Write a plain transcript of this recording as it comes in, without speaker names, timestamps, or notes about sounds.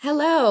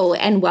Hello,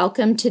 and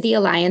welcome to the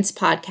Alliance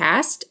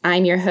podcast.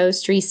 I'm your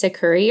host, Reasa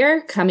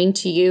Courier, coming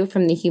to you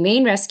from the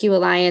Humane Rescue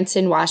Alliance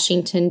in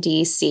Washington,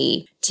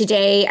 D.C.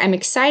 Today, I'm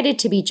excited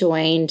to be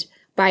joined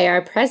by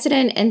our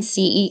president and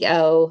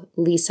CEO,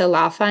 Lisa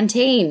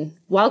LaFontaine.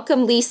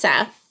 Welcome,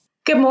 Lisa.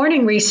 Good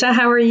morning, Reasa.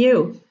 How are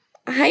you?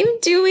 I'm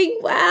doing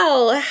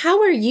well.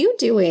 How are you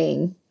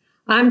doing?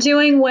 I'm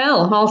doing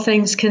well, all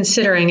things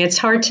considering. It's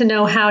hard to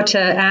know how to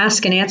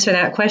ask and answer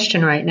that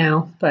question right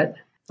now, but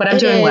I'm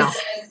doing well.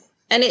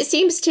 And it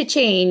seems to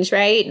change,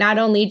 right? Not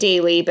only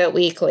daily, but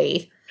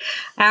weekly.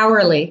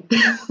 Hourly.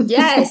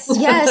 Yes,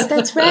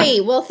 that's right.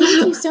 Well,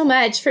 thank you so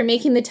much for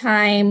making the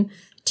time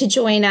to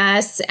join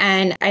us.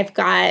 And I've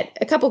got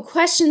a couple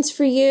questions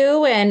for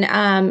you. And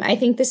I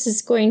think this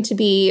is going to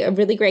be a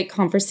really great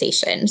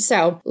conversation.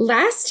 So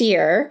last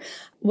year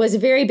was a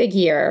very big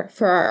year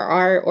for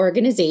our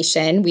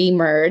organization. We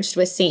merged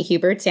with St.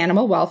 Hubert's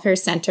Animal Welfare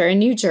Center in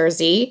New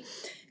Jersey.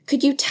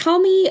 Could you tell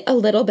me a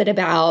little bit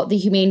about the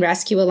Humane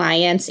Rescue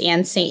Alliance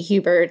and St.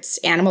 Hubert's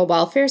Animal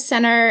Welfare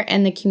Center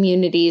and the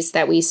communities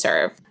that we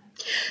serve?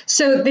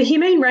 So the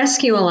Humane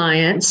Rescue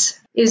Alliance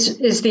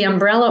is the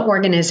umbrella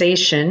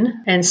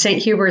organization, and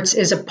St. Hubert's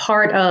is a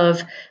part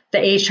of the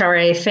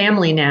HRA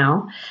family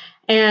now.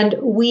 And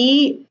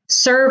we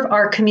serve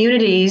our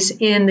communities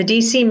in the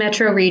DC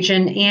metro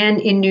region and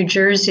in New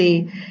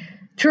Jersey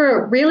through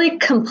a really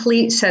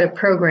complete set of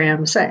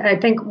programs. I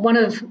think one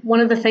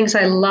of the things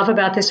I love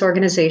about this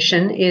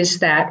organization is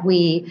that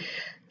we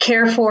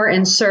care for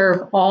and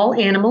serve all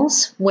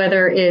animals,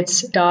 whether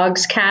it's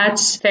dogs,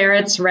 cats,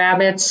 ferrets,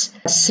 rabbits,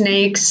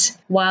 snakes,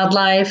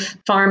 wildlife,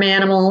 farm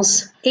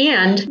animals,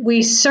 and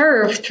we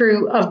serve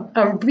through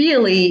a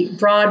really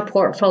broad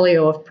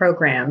portfolio of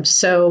programs.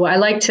 So I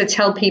like to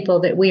tell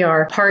people that we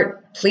are part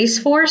police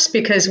force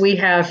because we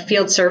have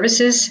field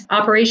services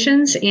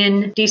operations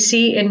in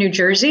DC and New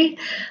Jersey.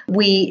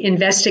 We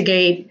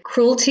investigate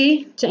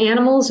cruelty to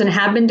animals and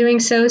have been doing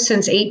so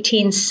since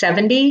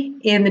 1870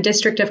 in the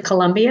District of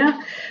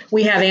Columbia.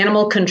 We have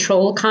animal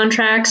control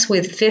contracts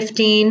with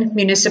 15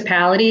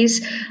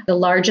 municipalities, the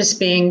largest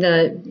being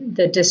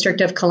the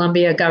District of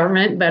Columbia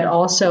government, but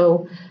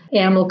also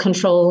animal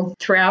control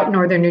throughout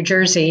northern New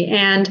Jersey.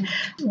 And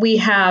we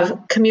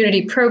have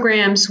community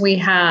programs. We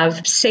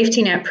have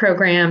safety net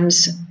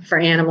programs for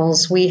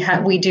animals. We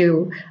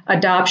do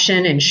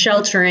adoption and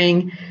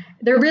sheltering.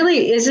 There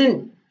really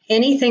isn't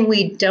anything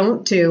we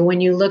don't do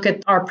when you look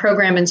at our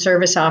program and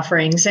service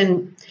offerings.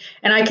 And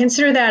I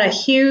consider that a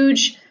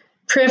huge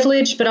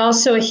privilege, but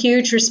also a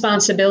huge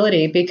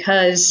responsibility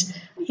because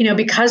of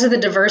the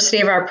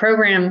diversity of our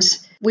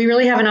programs, we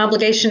really have an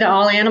obligation to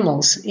all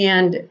animals,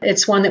 and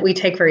it's one that we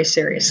take very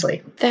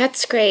seriously.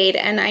 That's great.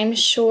 And I'm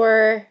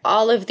sure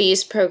all of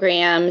these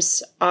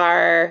programs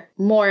are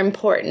more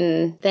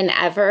important than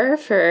ever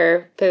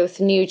for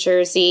both New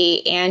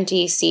Jersey and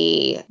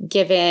DC,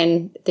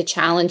 given the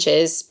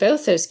challenges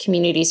both those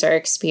communities are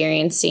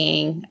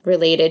experiencing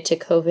related to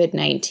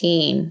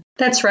COVID-19.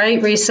 That's right,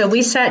 Reasa.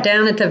 We sat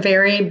down at the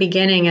very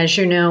beginning, as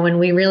you know, and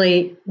we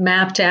really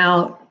mapped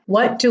out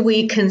what do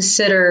we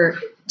consider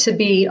to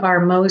be our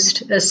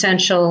most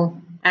essential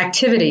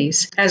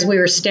activities as we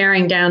were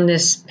staring down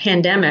this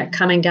pandemic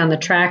coming down the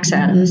tracks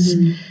at us.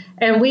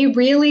 And we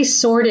really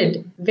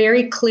sorted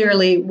very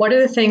clearly what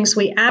are the things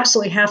we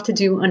absolutely have to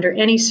do under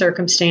any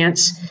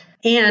circumstance,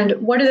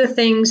 and what are the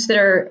things that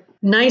are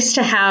nice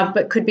to have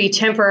but could be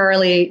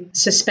temporarily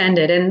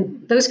suspended.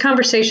 And those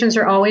conversations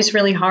are always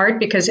really hard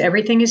because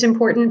everything is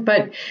important.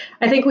 But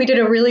I think we did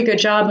a really good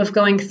job of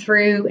going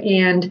through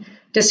and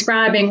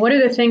describing what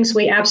are the things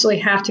we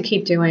absolutely have to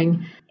keep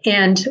doing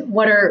and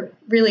what are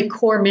really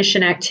core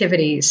mission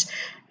activities.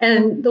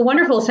 And the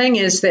wonderful thing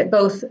is that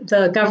both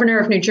the governor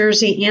of New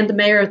Jersey and the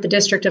mayor of the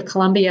District of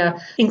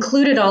Columbia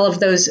included all of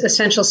those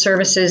essential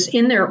services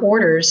in their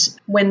orders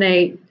when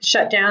they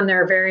shut down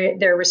their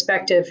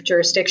respective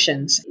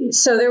jurisdictions.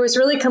 So there was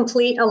really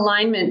complete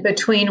alignment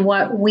between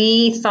what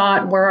we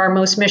thought were our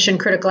most mission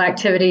critical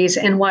activities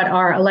and what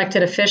our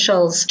elected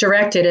officials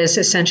directed as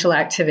essential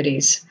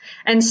activities.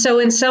 And so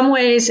in some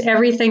ways,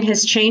 everything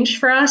has changed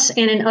for us.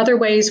 And in other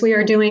ways, we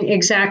are doing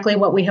exactly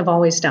what we have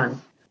always done.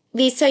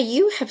 Lisa,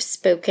 you have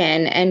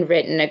spoken and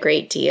written a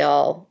great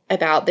deal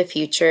about the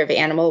future of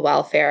animal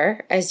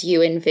welfare as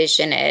you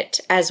envision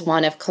it as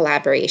one of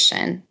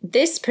collaboration.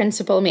 This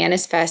principle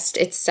manifests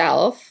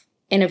itself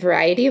in a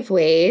variety of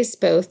ways,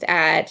 both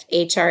at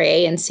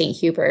HRA and St.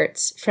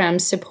 Hubert's, from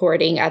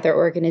supporting other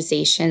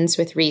organizations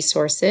with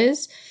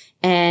resources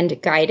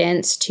and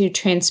guidance to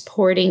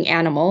transporting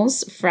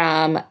animals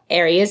from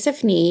areas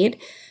of need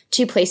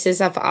to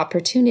places of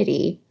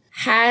opportunity.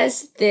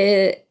 Has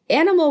the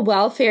animal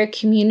welfare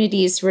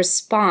community's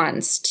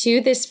response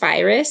to this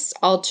virus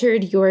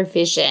altered your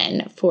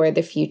vision for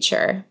the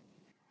future?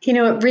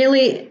 It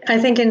really, I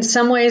think in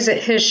some ways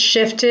it has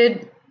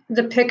shifted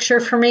the picture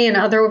for me. In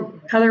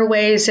other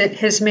ways, it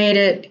has made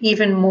it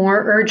even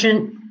more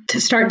urgent to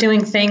start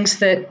doing things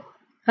that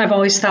I've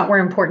always thought were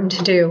important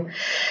to do.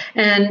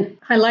 And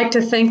I like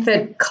to think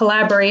that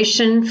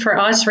collaboration for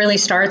us really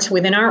starts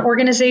within our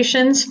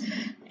organizations.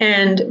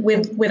 and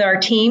with our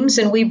teams.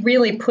 And we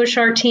really push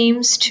our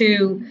teams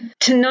to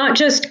not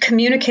just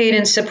communicate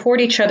and support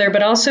each other,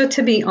 but also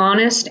to be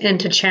honest and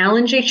to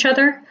challenge each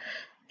other.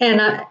 And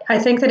I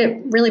think that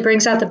it really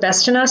brings out the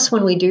best in us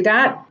when we do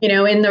that,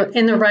 in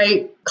the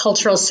right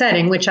cultural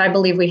setting, which I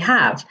believe we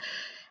have.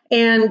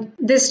 And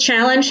this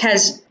challenge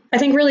has, I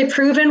think, really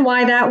proven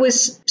why that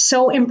was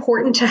so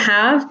important to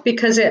have,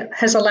 because it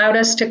has allowed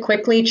us to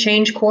quickly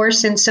change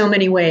course in so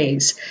many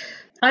ways.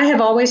 I have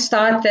always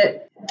thought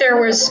that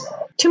there was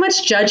too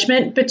much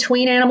judgment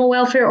between animal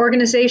welfare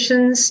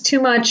organizations,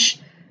 too much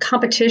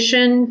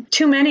competition,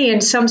 too many in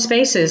some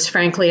spaces,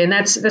 frankly. And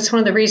that's one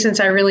of the reasons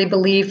I really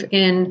believe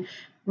in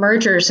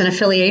mergers and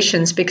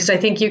affiliations, because I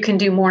think you can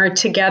do more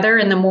together,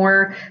 and the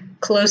more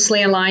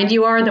closely aligned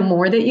you are, the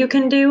more that you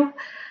can do.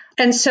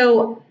 And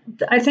so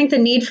I think the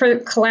need for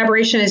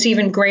collaboration is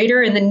even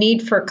greater, and the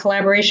need for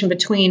collaboration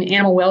between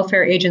animal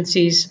welfare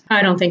agencies,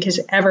 I don't think, has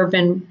ever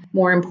been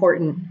more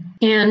important.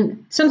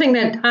 And something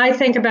that I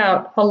think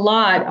about a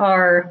lot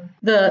are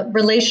the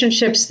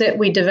relationships that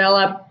we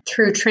develop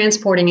through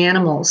transporting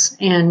animals.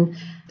 And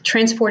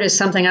transport is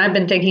something I've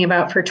been thinking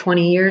about for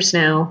 20 years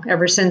now,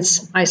 ever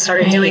since I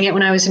started doing it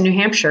when I was in New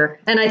Hampshire.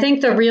 And I think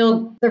the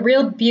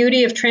real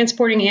beauty of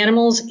transporting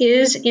animals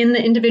is in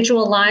the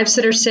individual lives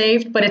that are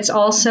saved, but it's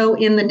also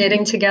in the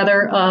knitting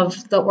together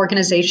of the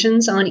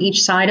organizations on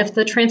each side of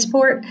the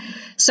transport.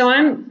 So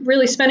I'm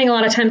really spending a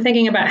lot of time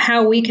thinking about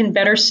how we can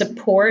better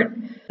support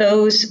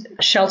those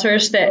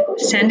shelters that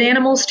send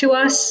animals to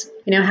us.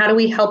 How do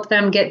we help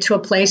them get to a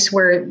place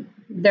where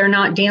they're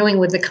not dealing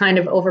with the kind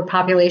of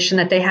overpopulation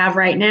that they have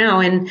right now?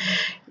 And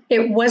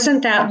it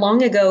wasn't that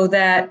long ago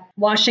that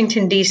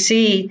Washington,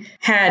 D.C.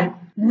 had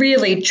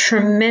really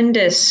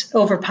tremendous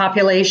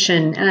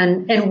overpopulation.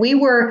 And we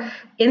were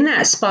in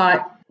that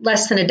spot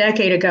less than a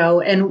decade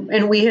ago.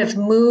 And we have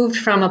moved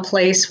from a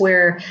place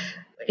where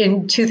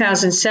in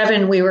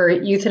 2007, we were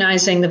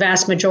euthanizing the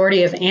vast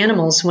majority of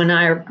animals when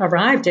I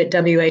arrived at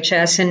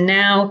WHS. And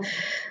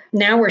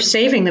now we're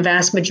saving the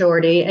vast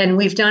majority, and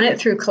we've done it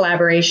through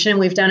collaboration.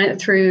 We've done it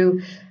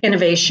through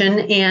innovation.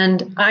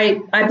 And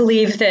I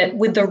believe that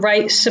with the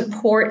right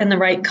support and the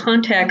right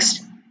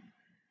context,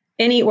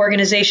 any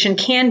organization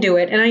can do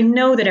it. And I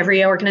know that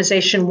every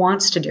organization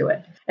wants to do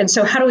it. And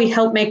so how do we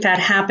help make that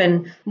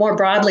happen more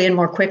broadly and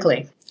more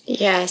quickly?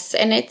 Yes.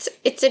 And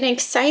it's an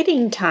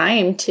exciting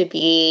time to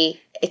be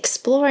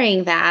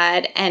exploring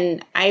that.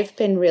 And I've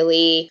been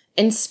really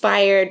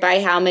inspired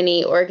by how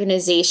many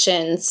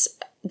organizations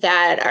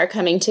that are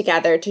coming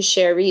together to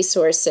share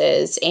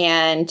resources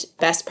and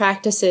best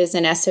practices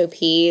and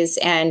SOPs.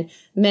 And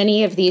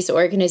many of these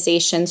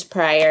organizations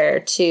prior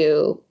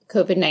to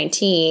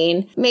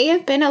COVID-19 may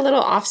have been a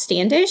little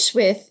offstandish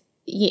with,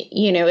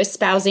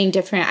 espousing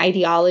different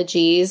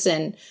ideologies.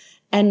 And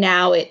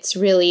now it's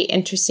really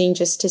interesting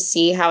just to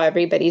see how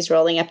everybody's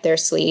rolling up their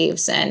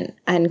sleeves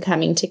and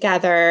coming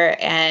together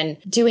and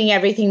doing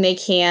everything they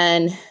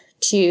can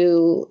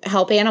to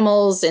help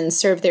animals and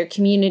serve their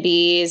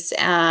communities.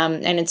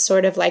 And it's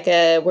sort of like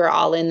we're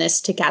all in this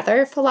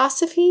together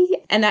philosophy.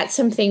 And that's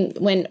something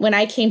when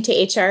I came to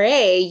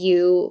HRA,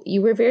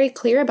 you were very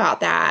clear about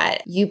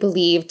that. You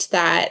believed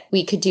that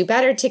we could do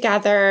better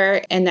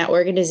together, and that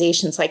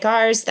organizations like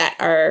ours that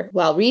are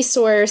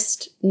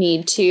well-resourced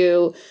need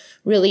to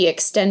really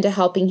extend a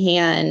helping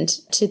hand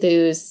to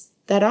those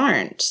that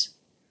aren't.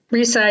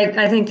 Reasa,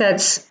 I think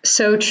that's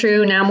so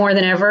true now more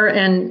than ever.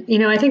 And,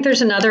 I think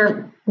there's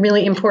another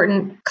really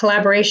important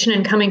collaboration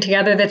and coming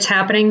together that's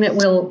happening that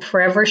will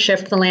forever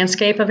shift the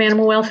landscape of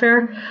animal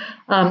welfare.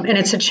 And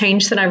it's a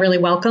change that I really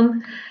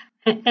welcome.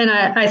 And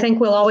I think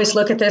we'll always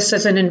look at this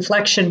as an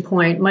inflection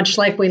point, much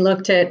like we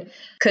looked at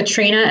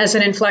Katrina as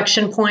an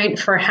inflection point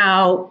for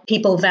how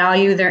people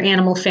value their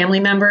animal family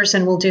members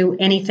and will do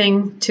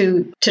anything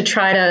to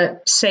try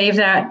to save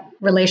that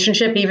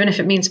relationship, even if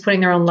it means putting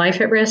their own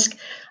life at risk.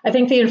 I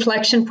think the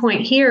inflection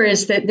point here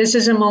is that this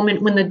is a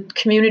moment when the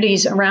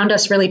communities around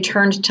us really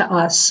turned to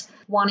us,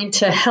 wanting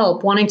to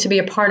help, wanting to be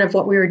a part of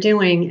what we were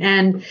doing.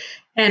 And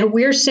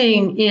we're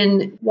seeing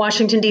in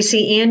Washington,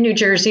 D.C. and New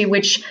Jersey,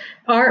 which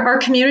our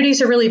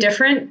communities are really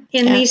different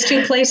in these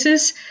two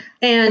places.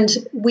 And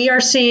we are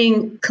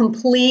seeing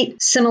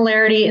complete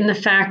similarity in the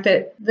fact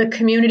that the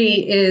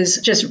community is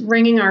just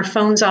ringing our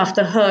phones off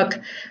the hook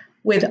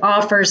with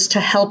offers to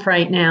help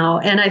right now.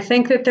 And I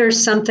think that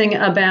there's something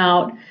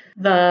about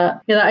the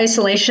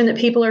isolation that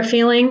people are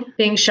feeling,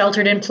 being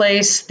sheltered in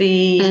place,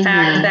 the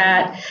fact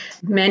that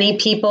many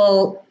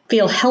people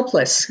feel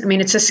helpless. I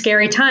mean, it's a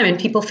scary time and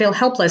people feel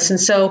helpless. And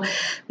so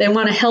they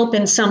want to help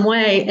in some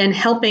way. And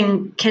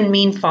helping can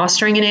mean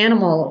fostering an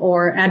animal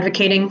or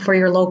advocating for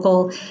your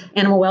local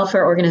animal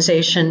welfare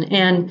organization.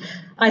 And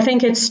I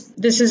think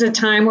this is a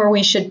time where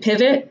we should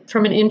pivot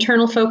from an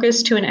internal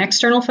focus to an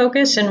external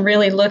focus and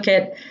really look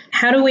at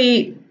how do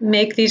we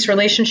make these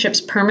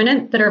relationships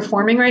permanent that are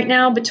forming right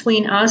now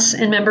between us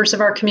and members of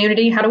our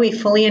community? How do we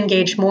fully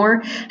engage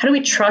more? How do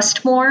we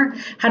trust more?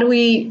 How do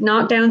we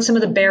knock down some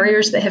of the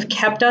barriers that have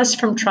kept us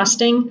from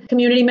trusting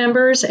community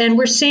members? And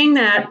we're seeing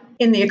that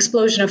in the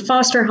explosion of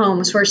foster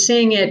homes. We're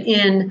seeing it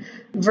in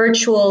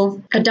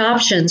virtual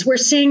adoptions. We're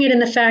seeing it in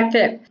the fact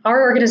that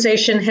our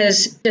organization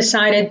has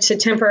decided to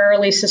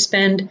temporarily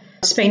suspend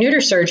spay-neuter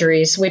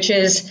surgeries, which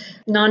is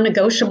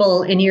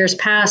non-negotiable in years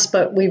past,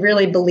 but we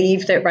really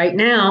believe that right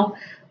now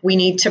we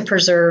need to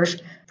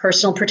preserve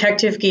personal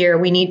protective gear.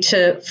 We need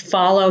to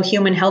follow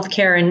human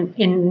healthcare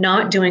in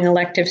not doing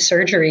elective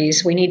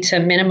surgeries. We need to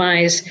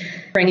minimize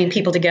bringing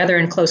people together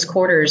in close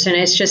quarters. And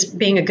it's just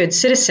being a good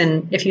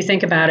citizen, if you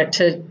think about it,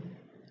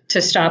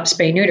 to stop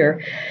spay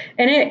neuter.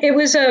 And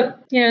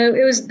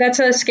that's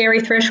a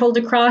scary threshold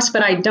to cross,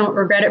 but I don't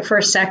regret it for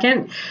a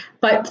second.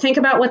 But think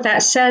about what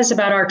that says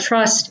about our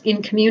trust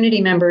in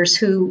community members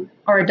who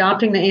are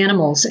adopting the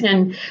animals.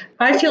 And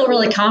I feel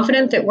really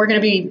confident that we're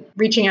going to be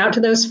reaching out to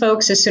those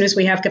folks as soon as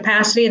we have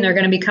capacity, and they're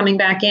going to be coming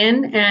back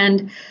in.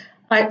 And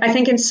I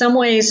think in some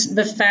ways,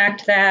 the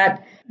fact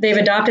that they've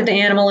adopted the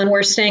animal and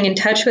we're staying in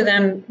touch with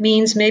them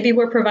means maybe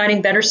we're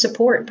providing better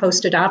support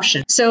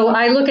post-adoption. So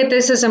I look at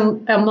this as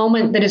a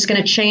moment that is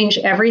going to change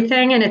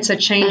everything, and it's a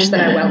change that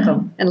I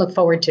welcome and look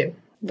forward to.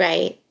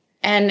 Right.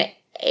 And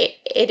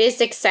it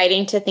is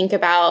exciting to think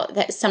about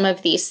that some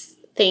of these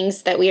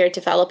things that we are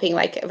developing,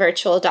 like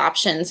virtual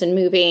adoptions and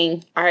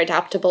moving our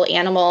adoptable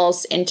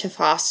animals into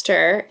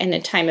foster in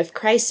a time of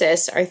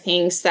crisis, are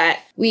things that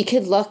we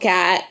could look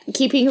at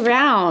keeping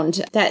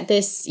around, that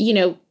this,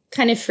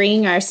 kind of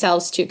freeing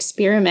ourselves to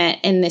experiment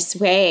in this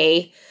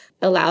way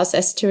allows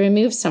us to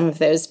remove some of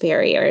those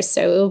barriers.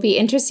 So it will be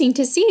interesting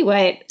to see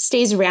what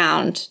stays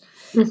around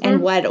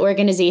and what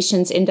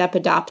organizations end up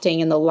adopting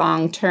in the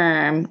long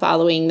term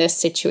following this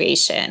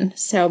situation.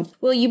 So,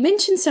 well, you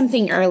mentioned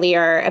something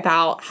earlier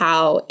about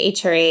how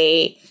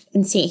HRA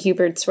and St.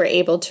 Hubert's were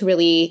able to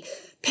really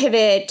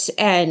pivot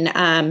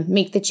and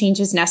make the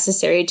changes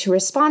necessary to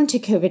respond to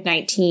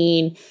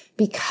COVID-19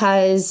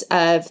 because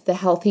of the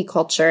healthy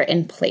culture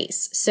in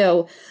place.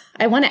 So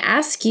I want to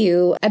ask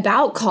you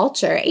about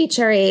culture.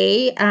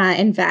 HRA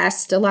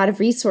invests a lot of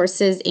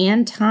resources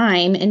and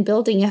time in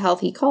building a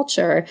healthy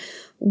culture.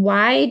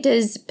 Why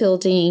does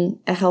building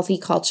a healthy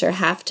culture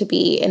have to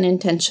be an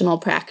intentional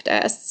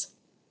practice?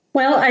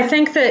 Well, I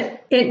think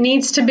that it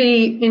needs to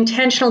be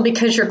intentional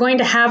because you're going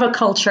to have a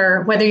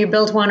culture, whether you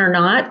build one or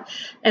not.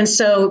 And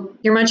so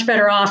you're much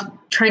better off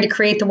trying to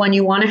create the one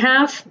you want to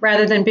have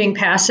rather than being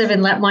passive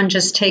and let one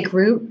just take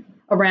root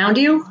around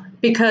you.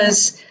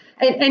 Because,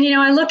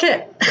 I look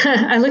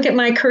at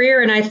my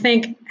career and I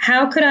think,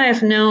 how could I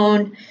have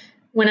known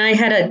when I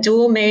had a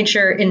dual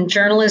major in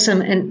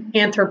journalism and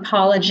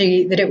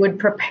anthropology that it would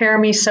prepare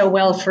me so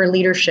well for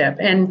leadership?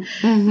 And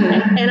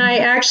I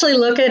actually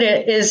look at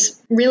it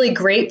as really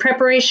great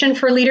preparation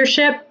for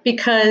leadership,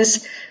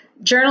 because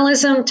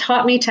journalism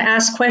taught me to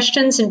ask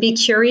questions and be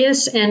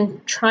curious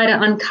and try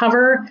to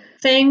uncover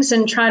things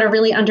and try to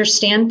really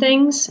understand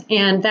things.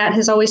 And that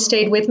has always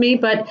stayed with me.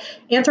 But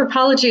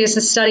anthropology is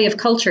the study of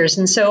cultures.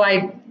 And so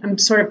I'm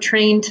sort of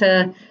trained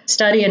to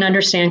study and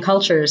understand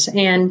cultures.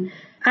 And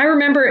I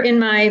remember in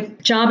my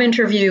job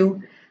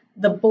interview,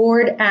 the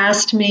board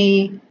asked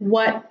me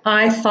what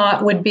I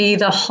thought would be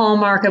the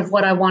hallmark of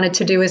what I wanted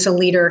to do as a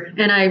leader.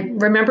 And I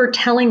remember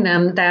telling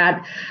them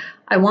that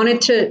I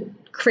wanted to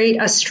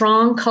create a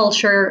strong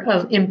culture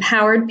of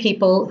empowered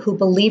people who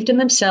believed in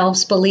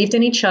themselves, believed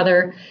in each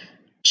other,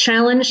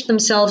 challenged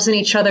themselves and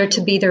each other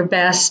to be their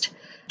best,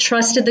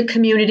 trusted the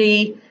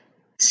community,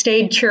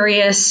 stayed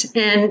curious.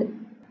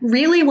 And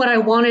really what I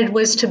wanted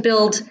was to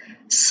build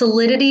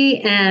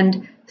solidity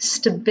and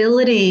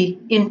stability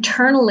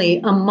internally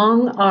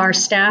among our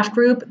staff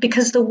group,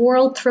 because the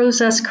world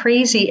throws us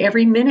crazy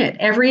every minute,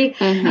 every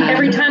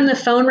time the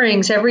phone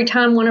rings, every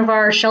time one of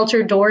our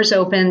shelter doors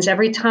opens,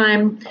 every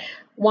time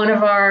one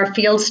of our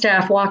field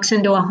staff walks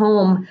into a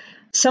home,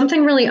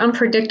 something really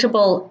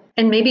unpredictable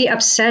and maybe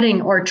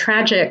upsetting or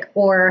tragic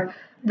or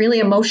really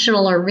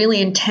emotional or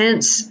really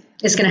intense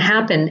is going to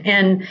happen.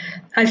 And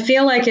I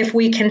feel like if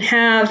we can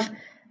have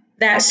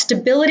that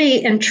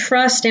stability and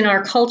trust in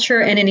our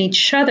culture and in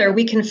each other,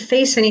 we can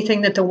face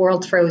anything that the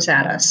world throws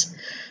at us.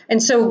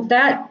 And so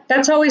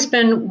that's always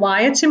been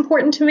why it's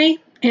important to me.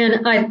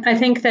 And I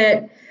think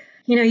that,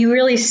 you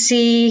really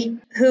see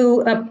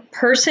who a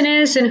person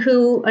is and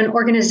who an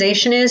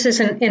organization is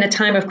in a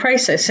time of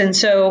crisis. And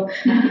so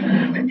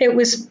it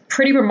was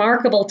pretty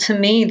remarkable to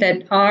me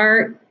that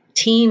our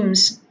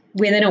teams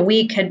within a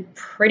week had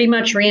pretty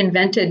much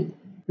reinvented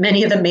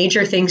many of the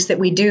major things that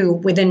we do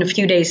within a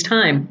few days'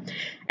 time.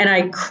 And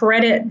I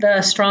credit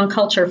the strong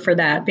culture for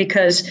that,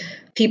 because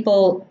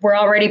people were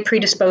already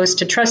predisposed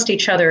to trust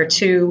each other,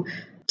 to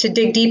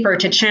dig deeper,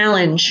 to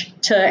challenge,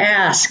 to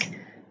ask.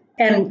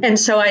 And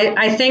so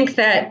I think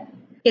that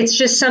it's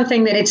just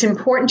something that it's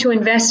important to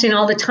invest in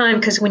all the time,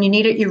 because when you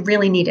need it, you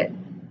really need it,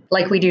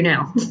 like we do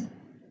now.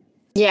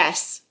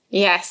 Yes.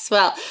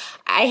 Well,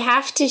 I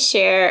have to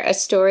share a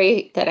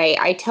story that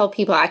I tell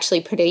people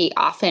actually pretty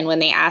often when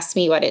they ask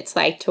me what it's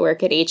like to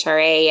work at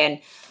HRA.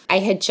 And I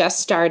had just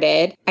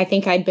started. I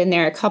think I'd been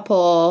at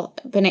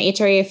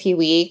HRA a few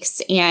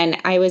weeks, and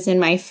I was in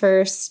my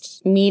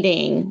first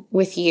meeting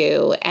with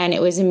you, and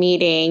it was a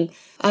meeting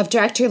of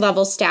director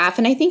level staff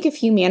and I think a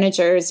few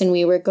managers, and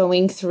we were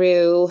going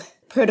through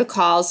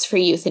protocols for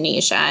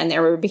euthanasia, and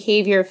there were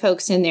behavior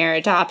folks in there,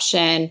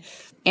 adoption,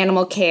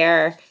 animal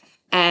care,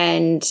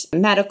 and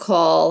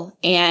medical,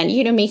 and,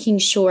 making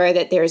sure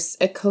that there's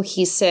a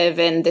cohesive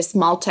and this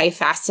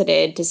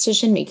multifaceted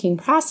decision-making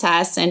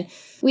process. And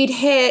we'd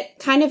hit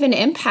kind of an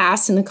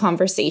impasse in the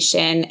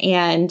conversation,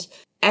 and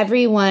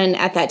everyone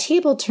at that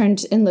table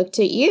turned and looked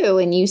at you,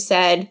 and you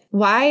said,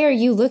 "Why are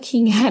you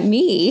looking at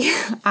me?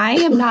 I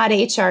am not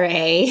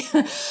HRA.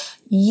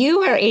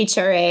 You are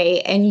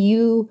HRA, and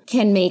you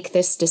can make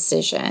this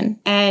decision."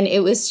 And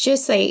it was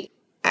just like,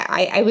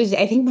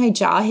 I think my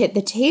jaw hit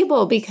the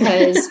table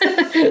because,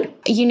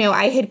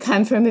 I had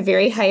come from a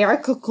very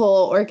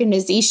hierarchical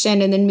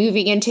organization and then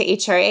moving into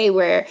HRA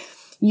where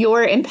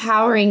you're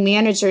empowering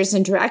managers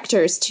and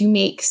directors to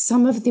make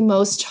some of the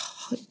most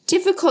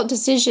difficult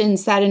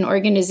decisions that an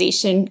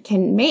organization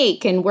can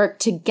make and work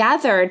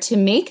together to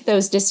make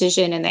those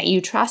decisions, and that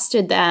you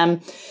trusted them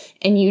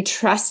and you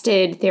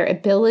trusted their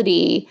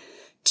ability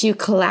to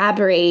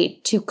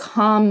collaborate, to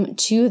come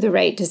to the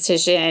right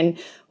decision,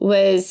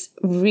 was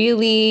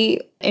really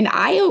an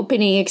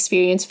eye-opening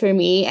experience for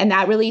me. And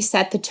that really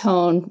set the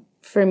tone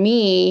for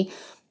me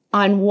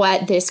on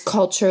what this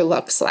culture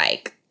looks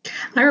like.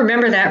 I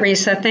remember that,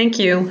 Reasa. Thank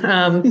you.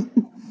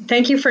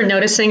 Thank you for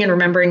noticing and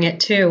remembering it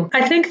too.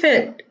 I think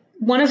that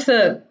one of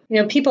the,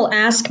 people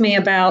ask me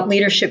about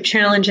leadership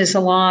challenges a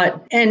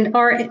lot, and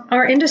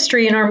our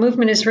industry and our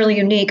movement is really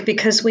unique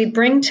because we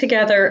bring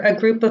together a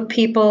group of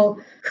people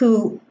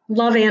who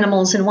love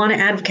animals and want to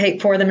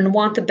advocate for them and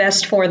want the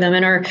best for them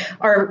and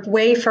are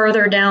way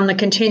further down the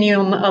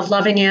continuum of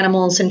loving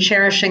animals and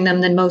cherishing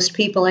them than most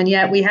people. And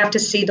yet we have to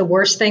see the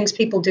worst things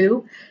people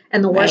do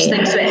and the worst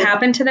things that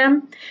happen to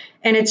them.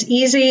 And it's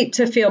easy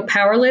to feel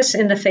powerless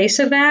in the face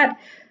of that.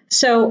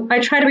 So I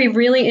try to be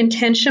really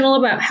intentional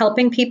about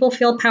helping people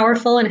feel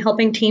powerful and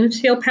helping teams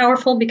feel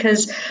powerful,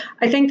 because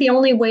I think the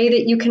only way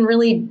that you can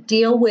really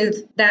deal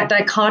with that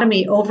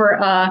dichotomy over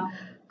a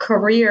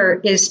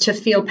career is to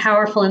feel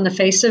powerful in the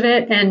face of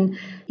it. And,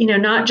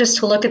 not just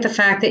to look at the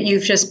fact that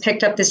you've just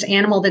picked up this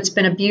animal that's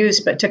been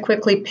abused, but to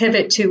quickly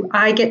pivot to,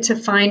 I get to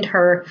find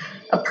her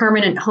a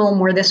permanent home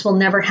where this will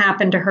never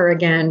happen to her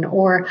again,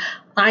 or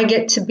I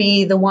get to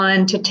be the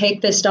one to take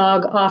this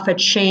dog off a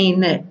chain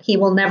that he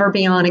will never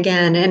be on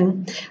again.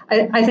 And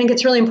I think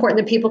it's really important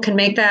that people can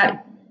make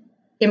that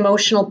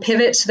emotional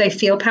pivot so they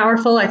feel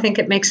powerful. I think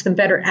it makes them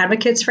better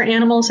advocates for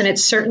animals. And it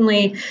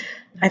certainly,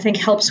 I think,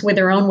 helps with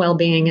their own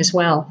well-being as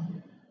well.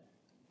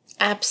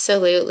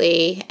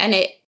 Absolutely. And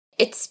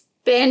it's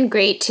been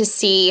great to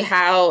see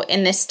how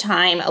in this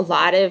time, a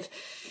lot of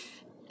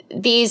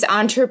these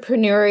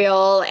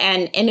entrepreneurial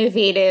and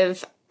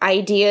innovative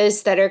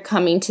ideas that are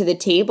coming to the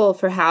table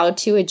for how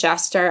to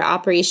adjust our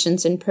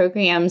operations and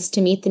programs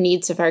to meet the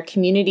needs of our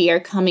community are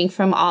coming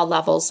from all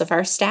levels of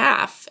our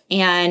staff.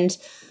 And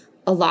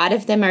a lot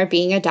of them are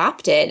being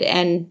adopted,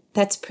 and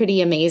that's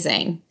pretty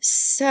amazing.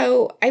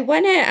 So I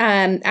want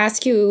to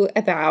ask you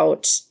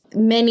about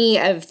many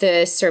of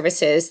the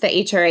services that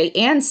HRA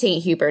and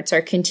St. Hubert's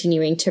are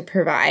continuing to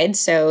provide.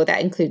 So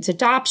that includes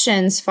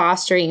adoptions,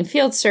 fostering,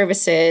 field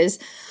services.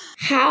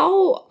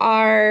 How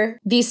are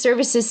these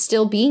services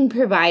still being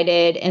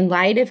provided in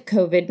light of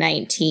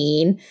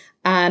COVID-19?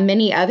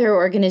 Many other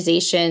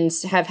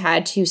organizations have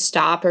had to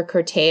stop or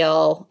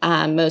curtail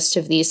most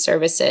of these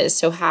services.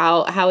 So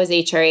how is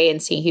HRA and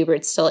St.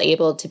 Hubert's still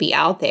able to be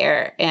out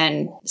there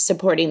and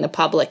supporting the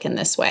public in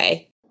this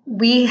way?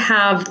 We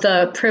have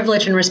the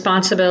privilege and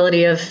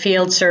responsibility of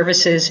field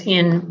services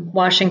in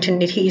Washington,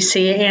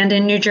 D.C. and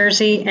in New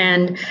Jersey.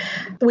 And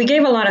we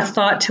gave a lot of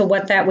thought to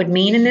what that would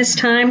mean in this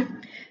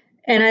time.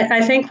 And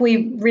I think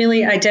we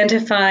really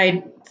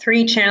identified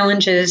three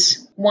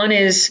challenges. One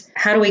is,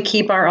 how do we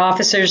keep our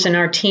officers and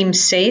our teams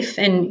safe?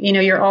 And,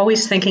 you're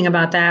always thinking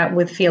about that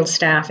with field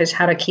staff, is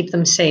how to keep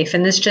them safe.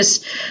 And this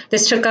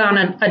took on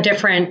a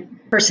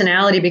different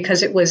personality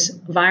because it was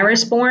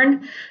virus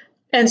born.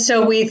 And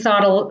so we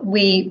thought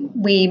we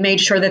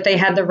made sure that they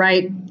had the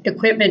right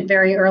equipment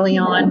very early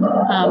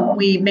on.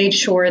 We made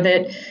sure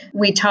that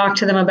we talked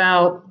to them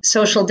about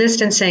social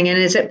distancing, and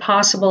is it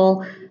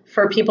possible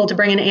for people to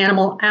bring an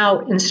animal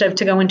out instead of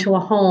to go into a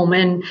home,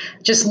 and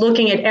just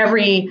looking at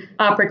every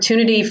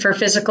opportunity for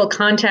physical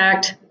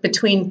contact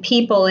between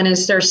people. And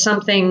is there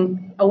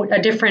something, a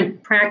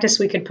different practice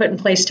we could put in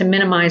place to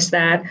minimize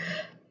that?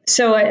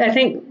 So I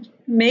think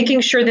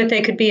making sure that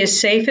they could be as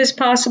safe as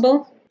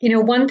possible.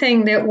 One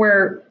thing that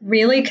we're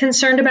really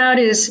concerned about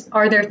is,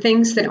 are there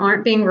things that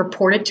aren't being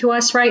reported to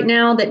us right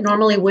now that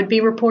normally would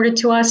be reported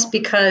to us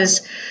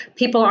because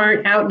people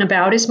aren't out and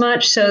about as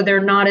much, so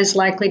they're not as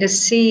likely to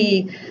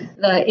see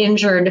the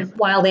injured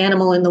wild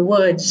animal in the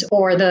woods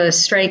or the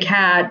stray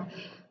cat.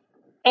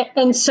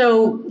 And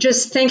so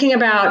just thinking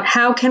about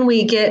how can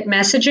we get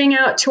messaging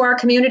out to our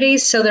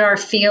communities so that our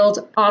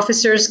field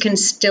officers can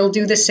still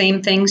do the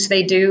same things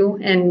they do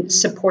and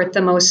support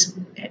the most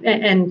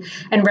and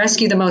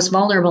rescue the most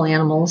vulnerable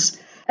animals.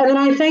 And then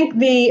I think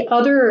the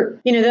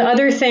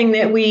other thing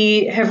that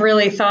we have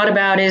really thought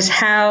about is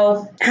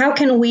how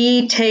can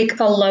we take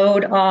a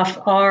load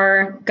off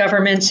our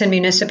governments and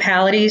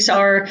municipalities?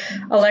 Our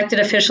elected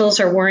officials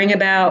are worrying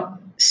about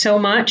so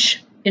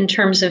much in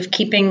terms of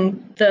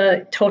keeping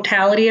the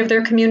totality of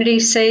their community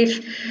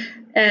safe.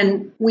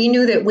 And we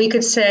knew that we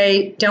could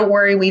say, don't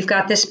worry, we've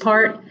got this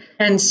part.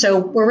 And so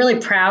we're really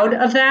proud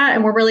of that.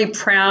 And we're really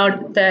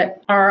proud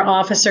that our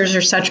officers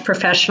are such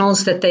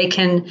professionals that they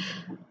can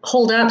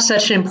hold up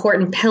such an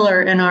important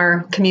pillar in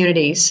our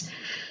communities.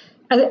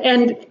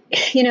 And,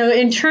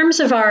 in terms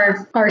of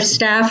our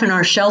staff and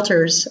our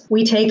shelters,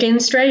 we take in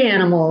stray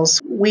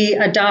animals, we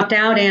adopt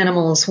out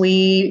animals,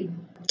 we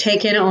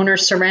take in owner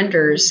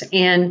surrenders.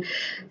 And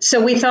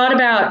so we thought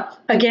about,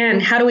 again,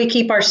 how do we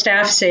keep our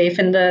staff safe?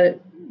 And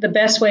the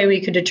best way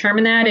we could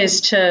determine that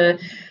is to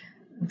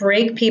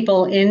break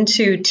people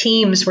into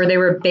teams where they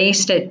were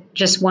based at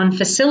just one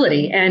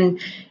facility.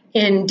 And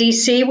in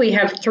DC, we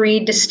have 3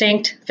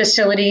 distinct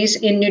facilities.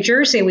 In New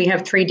Jersey, we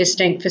have 3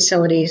 distinct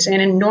facilities.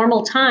 And in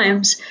normal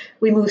times,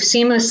 we move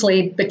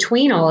seamlessly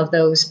between all of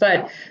those.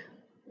 But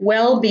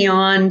well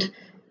beyond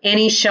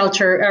any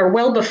shelter, or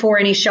well before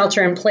any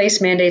shelter in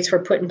place mandates were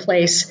put in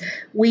place,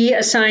 we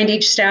assigned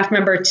each staff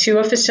member to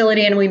a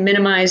facility and we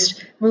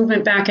minimized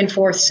movement back and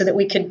forth so that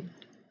we could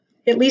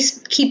at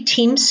least keep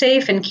teams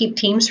safe and keep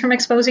teams from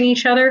exposing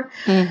each other.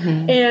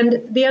 Mm-hmm.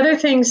 And the other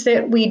things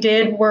that we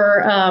did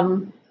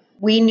were,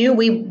 we knew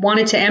we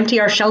wanted to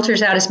empty our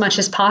shelters out as much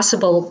as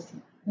possible.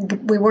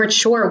 We weren't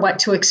sure what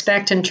to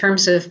expect in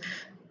terms of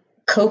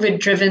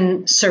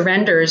COVID-driven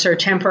surrenders or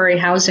temporary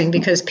housing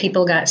because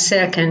people got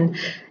sick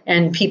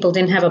and people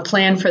didn't have a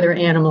plan for their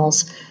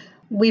animals.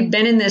 We've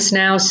been in this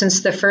now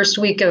since the first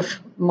week of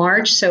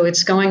March, so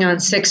it's going on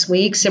 6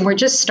 weeks, and we're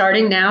just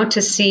starting now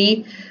to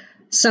see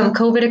some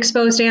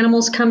COVID-exposed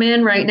animals come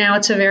in. Right now,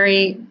 it's a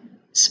very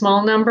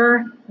small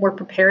number. We're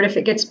prepared if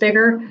it gets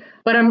bigger.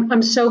 But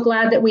I'm so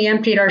glad that we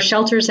emptied our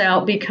shelters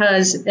out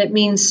because it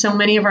means so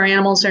many of our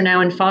animals are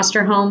now in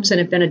foster homes and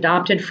have been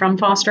adopted from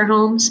foster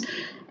homes.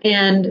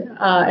 And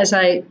as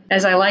I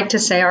like to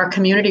say, our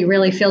community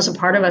really feels a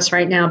part of us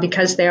right now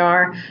because they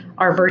are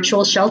our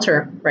virtual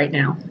shelter right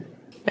now.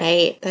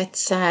 Right.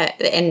 That's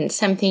and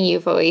something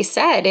you've always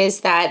said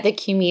is that the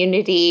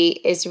community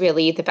is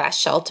really the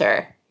best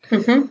shelter.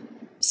 Mm-hmm.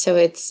 So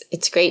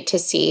it's great to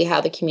see how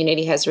the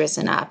community has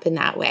risen up in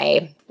that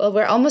way. Well,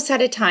 we're almost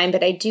out of time,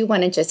 but I do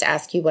want to just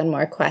ask you one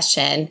more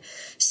question.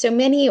 So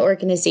many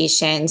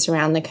organizations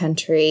around the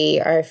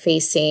country are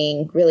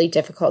facing really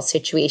difficult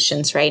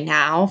situations right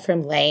now,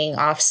 from laying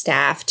off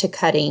staff to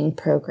cutting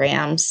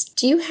programs.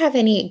 Do you have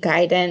any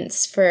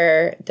guidance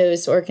for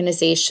those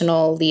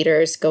organizational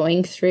leaders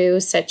going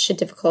through such a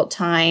difficult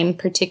time,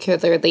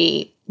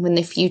 particularly when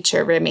the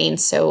future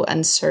remains so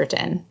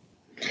uncertain?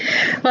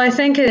 Well, I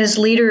think as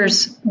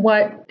leaders,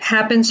 what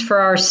happens for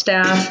our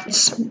staff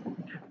is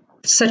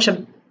such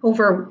an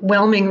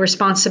overwhelming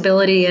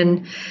responsibility.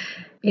 And,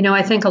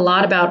 I think a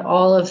lot about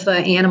all of the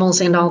animals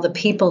and all the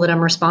people that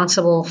I'm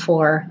responsible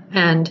for.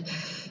 And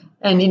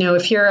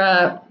if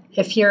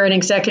you're an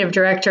executive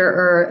director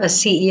or a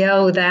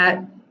CEO,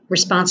 that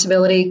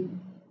responsibility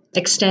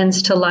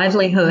extends to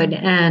livelihood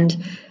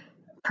and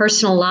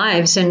personal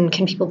lives, and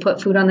can people put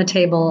food on the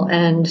table,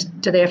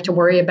 and do they have to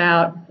worry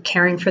about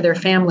caring for their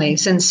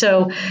families? And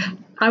so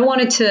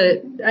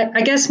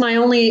I guess my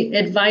only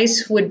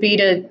advice would be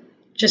to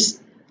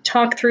just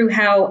talk through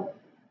how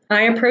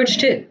I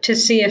approached it to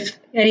see if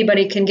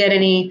anybody can get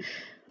any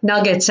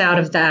nuggets out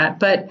of that.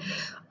 But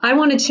I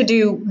wanted to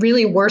do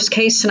really worst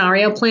case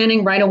scenario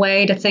planning right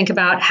away to think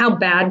about how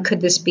bad could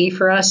this be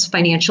for us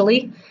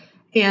financially.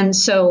 And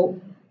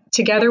so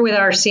together with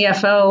our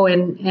CFO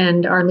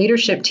and our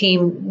leadership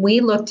team, we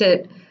looked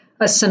at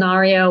a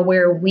scenario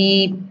where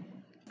we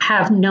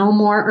have no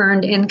more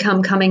earned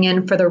income coming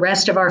in for the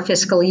rest of our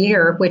fiscal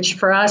year, which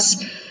for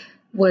us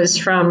was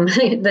from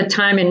the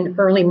time in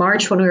early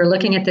March when we were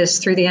looking at this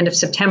through the end of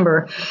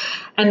September.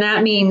 And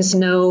that means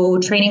no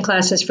training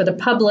classes for the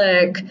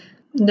public,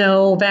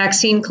 no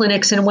vaccine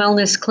clinics and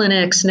wellness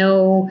clinics,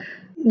 no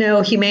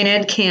humane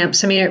ed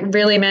camps. I mean, it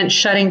really meant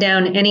shutting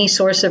down any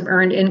source of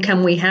earned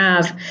income we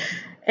have.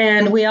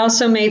 And we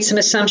also made some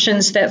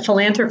assumptions that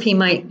philanthropy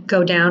might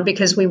go down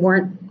because we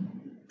weren't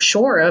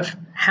sure of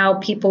how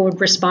people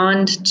would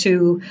respond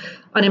to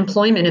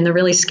unemployment and the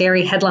really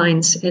scary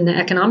headlines in the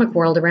economic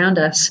world around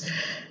us.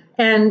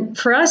 And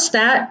for us,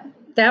 that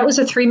was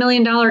a $3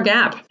 million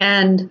gap.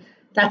 And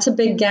that's a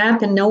big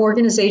gap, and no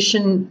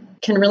organization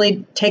can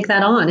really take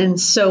that on. And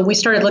so we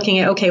started looking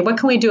at, okay, what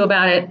can we do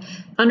about it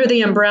under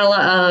the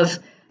umbrella of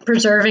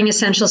preserving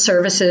essential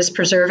services,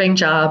 preserving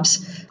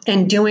jobs,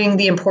 and doing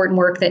the important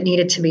work that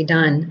needed to be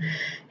done.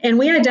 And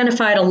we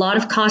identified a lot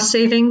of cost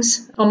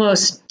savings,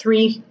 almost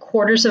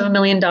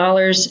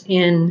 $750,000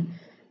 in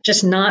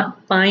just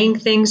not buying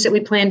things that we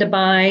planned to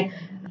buy,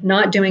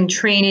 not doing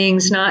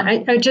trainings,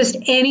 just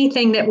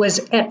anything that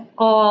was at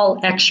all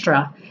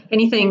extra,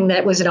 anything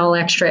that was at all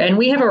extra. And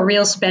we have a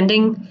real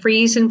spending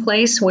freeze in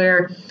place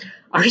where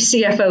our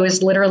CFO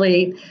is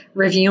literally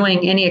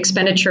reviewing any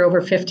expenditure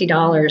over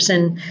 $50.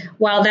 And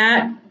while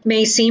that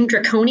may seem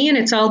draconian,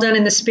 it's all done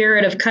in the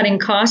spirit of cutting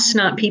costs,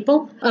 not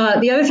people.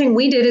 The other thing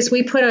we did is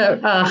we put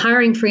a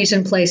hiring freeze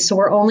in place. So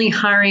we're only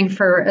hiring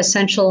for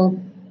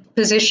essential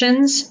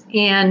positions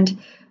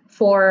and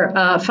for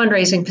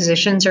fundraising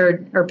positions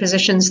or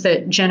positions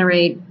that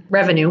generate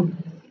revenue.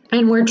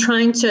 And we're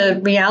trying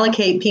to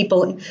reallocate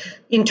people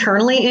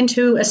internally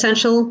into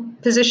essential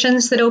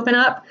positions that open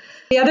up.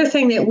 The other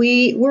thing that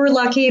we were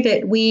lucky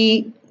that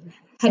we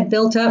had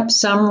built up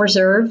some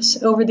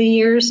reserves over the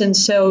years. And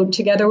so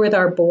together with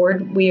our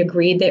board, we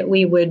agreed that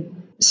we would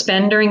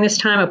spend during this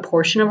time a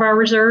portion of our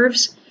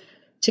reserves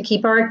to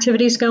keep our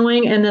activities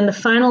going. And then the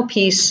final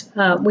piece,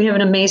 we have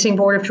an amazing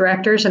board of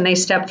directors, and they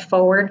stepped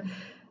forward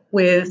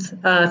with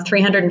a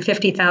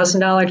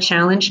 $350,000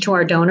 challenge to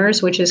our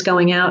donors, which is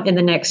going out in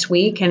the next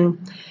week.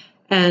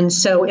 And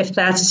so if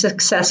that's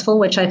successful,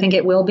 which I think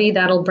it will be,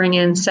 that'll bring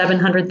in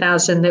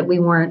 $700,000 that we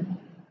weren't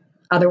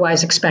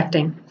otherwise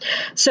expecting.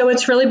 So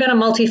it's really been a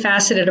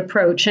multifaceted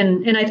approach.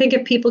 And I think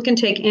if people can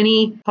take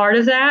any part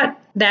of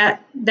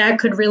that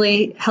could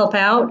really help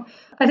out.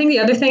 I think the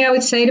other thing I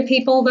would say to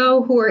people,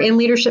 though, who are in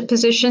leadership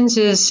positions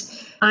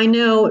is, I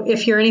know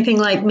if you're anything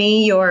like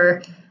me,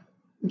 you're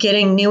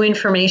getting new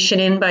information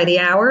in by the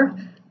hour.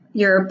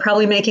 You're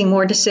probably making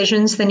more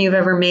decisions than you've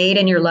ever made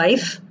in your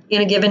life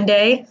in a given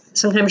day.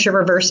 Sometimes you're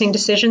reversing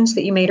decisions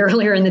that you made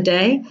earlier in the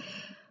day.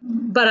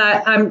 But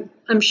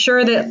I'm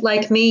sure that,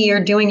 like me,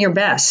 you're doing your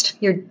best.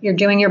 You're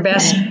doing your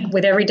best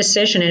with every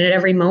decision and at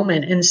every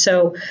moment. And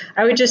so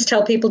I would just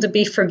tell people to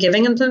be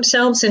forgiving of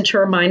themselves and to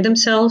remind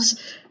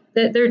themselves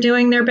that they're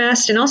doing their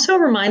best, and also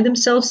remind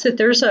themselves that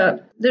there's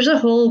a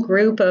whole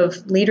group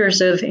of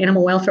leaders of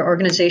animal welfare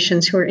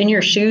organizations who are in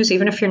your shoes,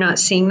 even if you're not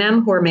seeing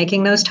them, who are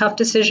making those tough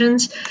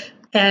decisions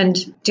and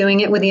doing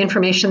it with the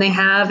information they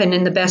have and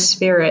in the best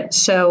spirit.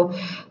 So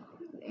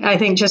I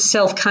think just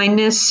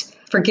self-kindness,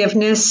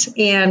 forgiveness,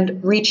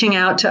 and reaching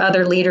out to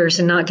other leaders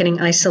and not getting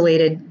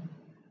isolated,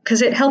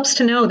 because it helps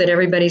to know that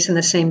everybody's in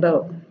the same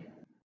boat.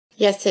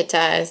 Yes, it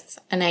does.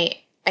 And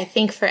I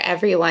think for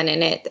everyone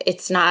in it,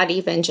 it's not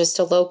even just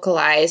a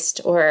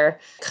localized or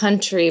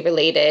country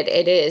related.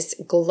 It is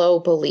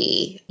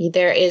globally.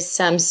 There is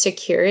some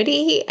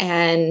security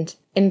and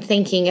in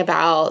thinking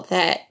about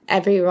that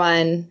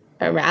everyone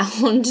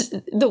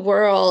around the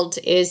world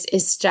is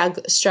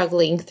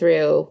struggling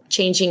through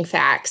changing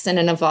facts and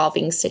an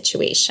evolving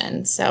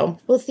situation. So,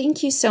 well,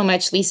 thank you so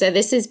much, Lisa.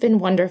 This has been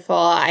wonderful.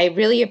 I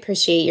really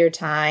appreciate your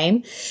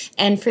time.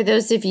 And for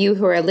those of you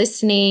who are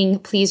listening,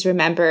 please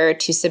remember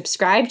to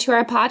subscribe to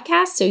our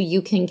podcast so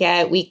you can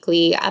get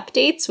weekly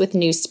updates with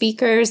new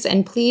speakers.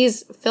 And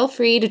please feel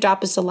free to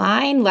drop us a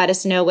line. Let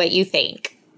us know what you think.